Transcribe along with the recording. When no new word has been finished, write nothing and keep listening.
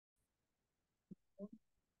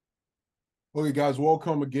Okay, guys,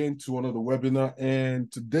 welcome again to another webinar.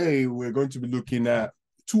 And today we're going to be looking at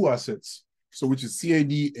two assets, so which is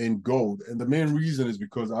CAD and gold. And the main reason is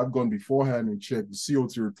because I've gone beforehand and checked the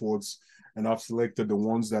COT reports, and I've selected the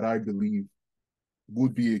ones that I believe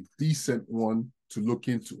would be a decent one to look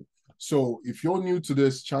into. So if you're new to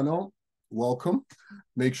this channel, welcome.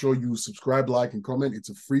 Make sure you subscribe, like, and comment. It's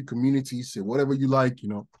a free community. Say whatever you like,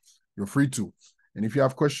 you're free to. And if you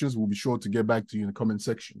have questions, we'll be sure to get back to you in the comment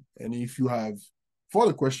section. And if you have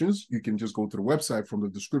further questions, you can just go to the website from the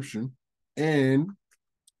description and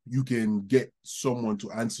you can get someone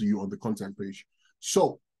to answer you on the contact page.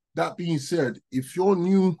 So that being said, if you're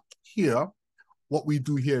new here, what we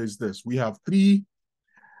do here is this. We have three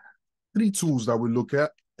tools that we look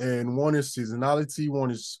at, and one is seasonality,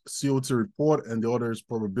 one is COT report, and the other is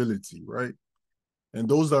probability, right? And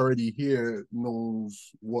those already here knows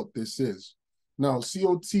what this is. Now,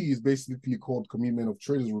 COT is basically called Commitment of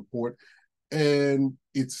Traders Report, and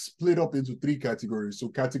it's split up into three categories. So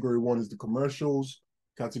category one is the commercials,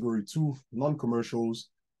 category two, non-commercials,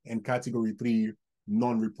 and category three,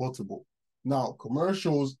 non-reportable. Now,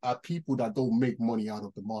 commercials are people that don't make money out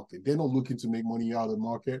of the market. They're not looking to make money out of the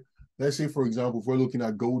market. Let's say, for example, if we're looking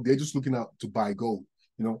at gold, they're just looking out to buy gold.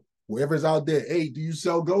 Whoever's out there, hey, do you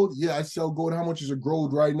sell gold? Yeah, I sell gold. How much is a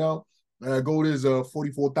gold right now? Gold is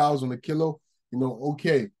 44,000 a kilo.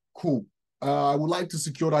 Okay, cool. I would like to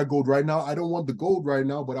secure that gold right now. I don't want the gold right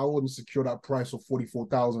now, but I want to secure that price of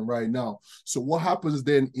 44,000 right now. So what happens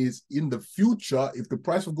then is in the future, if the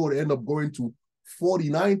price of gold end up going to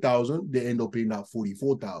 49,000, they end up paying that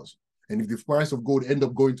 44,000. And if the price of gold end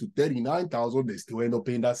up going to 39,000, they still end up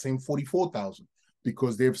paying that same 44,000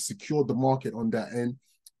 because they've secured the market on that end.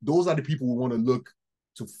 Those are the people we want to look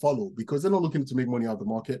to follow because they're not looking to make money out of the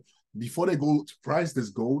market. Before they go to price this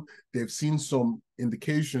gold, they've seen some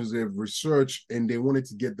indications, they've researched, and they wanted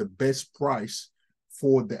to get the best price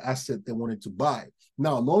for the asset they wanted to buy.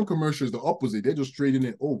 Now, non-commercial is the opposite. They're just trading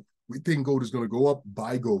it. Oh, we think gold is going to go up,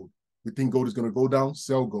 buy gold. We think gold is going to go down,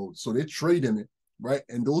 sell gold. So they're trading it, right?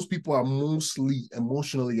 And those people are mostly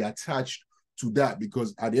emotionally attached to that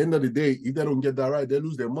because at the end of the day, if they don't get that right, they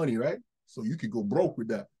lose their money, right? So you could go broke with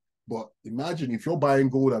that. But imagine if you're buying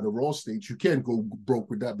gold at the raw stage, you can't go broke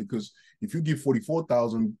with that because if you give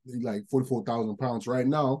 44,000, like 44,000 pounds right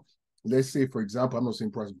now, let's say, for example, I'm not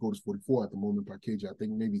saying price of gold is 44 at the moment per kg. I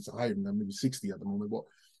think maybe it's higher than that, maybe 60 at the moment. But,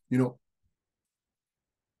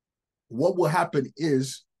 what will happen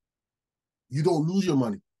is you don't lose your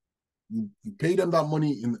money. You pay them that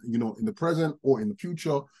money in the present or in the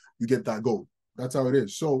future, you get that gold. That's how it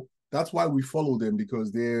is. So that's why we follow them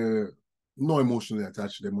because they're not emotionally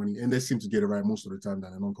attached to their money and they seem to get it right most of the time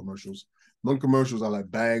than the non-commercials. Non-commercials are like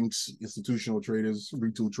banks, institutional traders,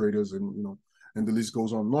 retail traders, and the list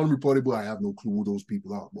goes on. Non-reportable, I have no clue who those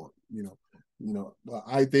people are, but but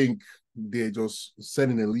I think they're just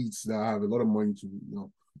setting elites that have a lot of money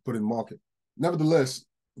to put in the market. Nevertheless,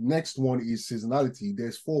 next one is seasonality.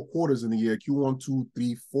 There's 4 quarters in the year, Q1, 2,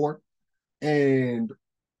 3, 4, and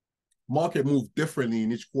market move differently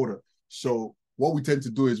in each quarter. So what we tend to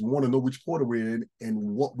do is we want to know which quarter we're in and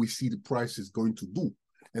what we see the price is going to do.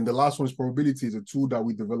 And the last one is probability. Is a tool that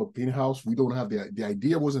we developed in-house. We don't have the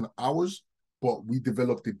idea wasn't ours, but we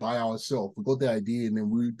developed it by ourselves. We got the idea and then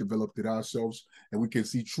we developed it ourselves. And we can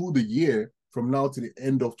see through the year from now to the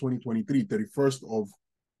end of 2023, 31st of,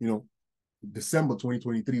 December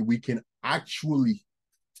 2023, we can actually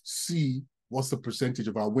see what's the percentage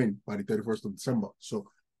of our win by the 31st of December. So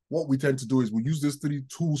what we tend to do is we use these 3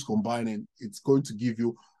 tools combined and it's going to give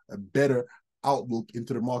you a better outlook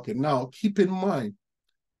into the market. Now, keep in mind,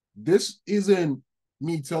 this isn't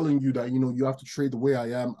me telling you that, you have to trade the way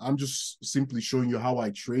I am. I'm just simply showing you how I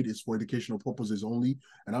trade. It's for educational purposes only.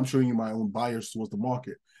 And I'm showing you my own bias towards the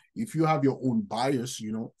market. If you have your own bias,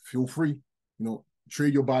 feel free,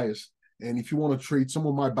 trade your bias. And if you want to trade some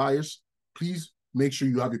of my bias, please make sure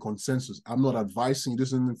you have a consensus. I'm not advising, this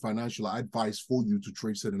isn't financial advice for you to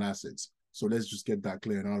trade certain assets. So let's just get that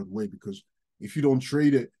clear and out of the way, because if you don't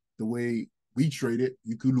trade it the way we trade it,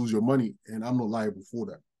 you could lose your money, and I'm not liable for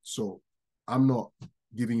that. So I'm not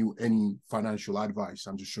giving you any financial advice.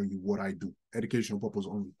 I'm just showing you what I do, educational purpose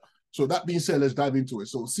only. So that being said, let's dive into it.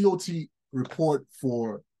 So COT report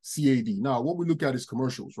for CAD. Now, what we look at is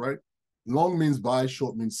commercials, right? Long means buy,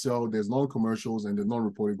 short means sell. There's non-commercials and the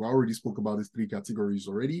non-reportable. I already spoke about these 3 categories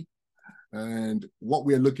already. And what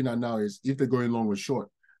we're looking at now is if they're going long or short.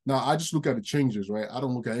 Now, I just look at the changes, right? I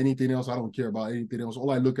don't look at anything else. I don't care about anything else.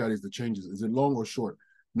 All I look at is the changes. Is it long or short?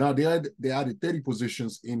 Now, they added 30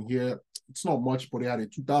 positions in here. It's not much, but they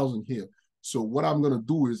added 2,000 here. So what I'm going to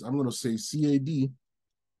do is I'm going to say CAD,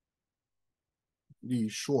 the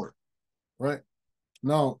short. right?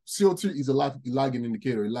 Now, CO2 is a lagging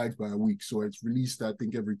indicator. It lags by a week. So it's released, I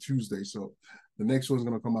think, every Tuesday. So the next one's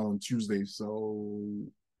going to come out on Tuesday. So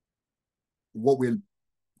what we're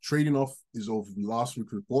trading off is of last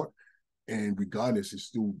week's report. And regardless, it's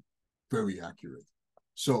still very accurate.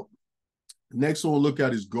 So next one we'll look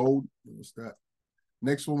at is gold. What's that?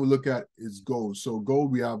 Next one we'll look at is gold. So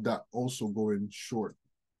gold, we have that also going short.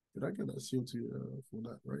 Did I get that CO2 for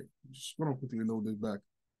that, right? Just want to quickly load this back.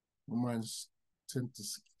 My mind's tend to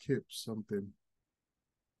skip something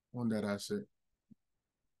on that asset.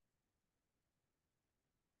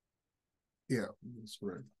 Yeah, that's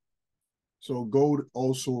correct. So gold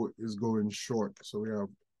also is going short. So we have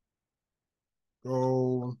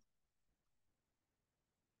gold.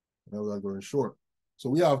 Now we're going short. So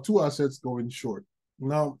we have two assets going short.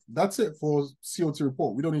 Now, that's it for CO2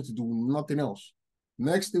 report. We don't need to do nothing else.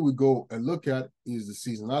 Next thing we go and look at is the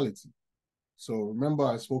seasonality. So remember,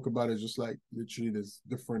 I spoke about it just like literally there's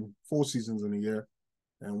different 4 seasons in a year.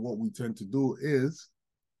 And what we tend to do is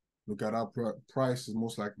look at our price is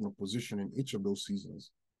most likely in a position in each of those seasons.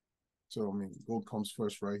 So, I mean, gold comes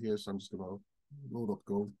first right here. So I'm just going to load up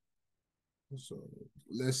gold. So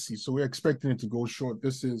let's see. So we're expecting it to go short.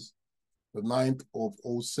 This is the 9th of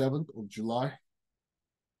 07th of July.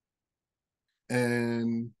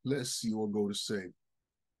 And let's see what gold is saying.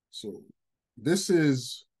 So this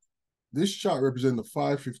chart represents the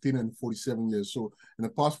 5, 15, and 47 years. So in the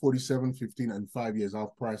past 47, 15, and 5 years, our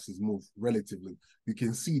prices move relatively. You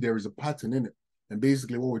can see there is a pattern in it. And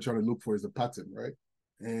basically what we're trying to look for is a pattern, right?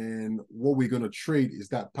 And what we're going to trade is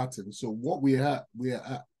that pattern. So what we're at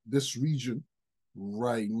this region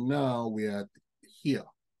right now, we're at here.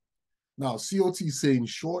 Now, COT is saying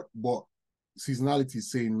short, but seasonality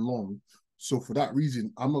is saying long. So for that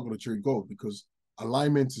reason, I'm not going to trade gold because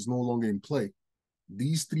alignment is no longer in play.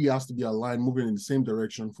 These three has to be aligned, moving in the same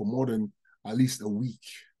direction for more than at least a week,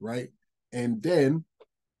 right? And then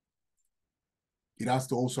it has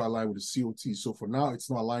to also align with the COT. So for now, it's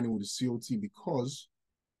not aligning with the COT because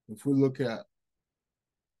if we look at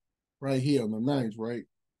right here on the 9th, right,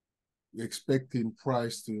 we're expecting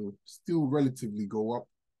price to still relatively go up.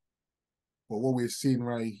 But what we're seeing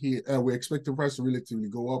right here, we're expecting price to relatively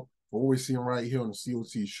go up. But what we're seeing right here on the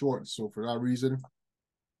COT is short. So for that reason,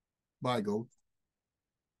 buy gold.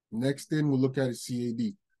 Next thing we'll look at is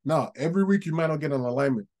CAD. Now, every week you might not get an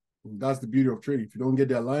alignment. That's the beauty of trading. If you don't get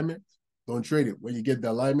the alignment, don't trade it. When you get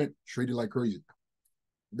the alignment, trade it like crazy.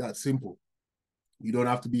 That's simple. You don't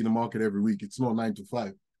have to be in the market every week. It's not 9 to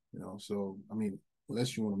 5, you know. So, I mean,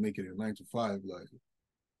 unless you want to make it a 9 to 5, like,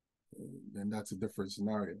 then that's a different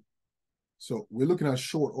scenario. So we're looking at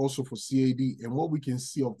short also for CAD, and what we can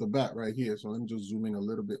see off the bat right here. So let me just zoom in a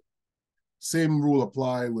little bit. Same rule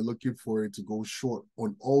apply. We're looking for it to go short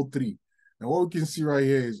on all three. And what we can see right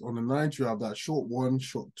here is on the 9th, you have that short 1,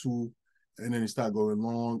 short 2, and then it start going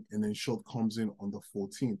long, and then short comes in on the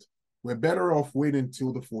 14th. We're better off waiting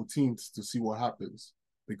until the 14th to see what happens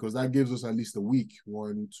because that gives us at least a week.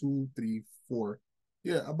 1, 2, 3, 4.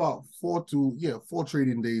 Yeah, about 4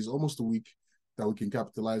 trading days, almost a week that we can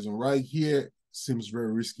capitalize on. Right here seems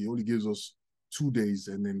very risky. It only gives us 2 days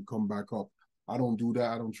and then come back up. I don't do that.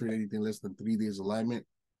 I don't trade anything less than 3 days alignment,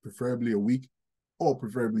 preferably a week, or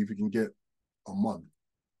preferably if you can get a month.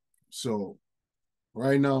 So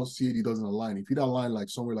right now, CAD doesn't align. If it align like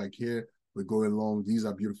somewhere like here, we're going long. These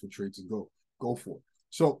are beautiful trades to go for.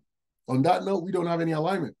 So on that note, we don't have any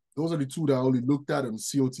alignment. Those are the two that I only looked at on the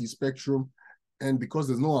COT spectrum. And because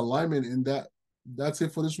there's no alignment in that, that's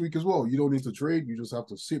it for this week as well. You don't need to trade. You just have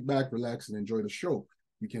to sit back, relax, and enjoy the show.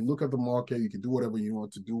 You can look at the market. You can do whatever you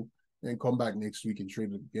want to do and come back next week and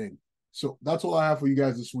trade it again. So that's all I have for you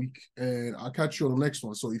guys this week. And I'll catch you on the next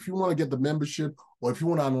one. So if you want to get the membership or if you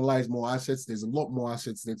want to analyze more assets, there's a lot more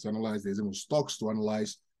assets there to analyze. There's even stocks to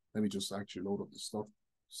analyze. Let me just actually load up the stuff.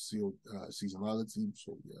 Seasonality.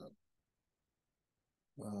 So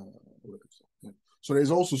so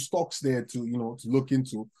there's also stocks there to look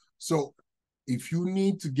into. So if you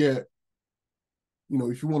need to get,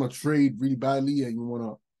 if you want to trade really badly and you want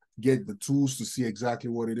to get the tools to see exactly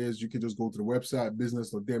what it is, you can just go to the website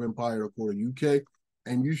business.damempire.co.uk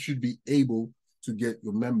and you should be able to get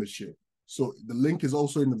your membership. So the link is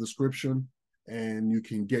also in the description and you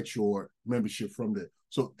can get your membership from there.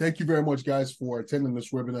 So thank you very much, guys, for attending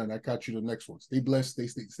this webinar, and I'll catch you in the next one. Stay blessed,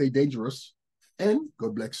 stay dangerous, and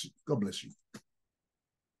God bless you. God bless you.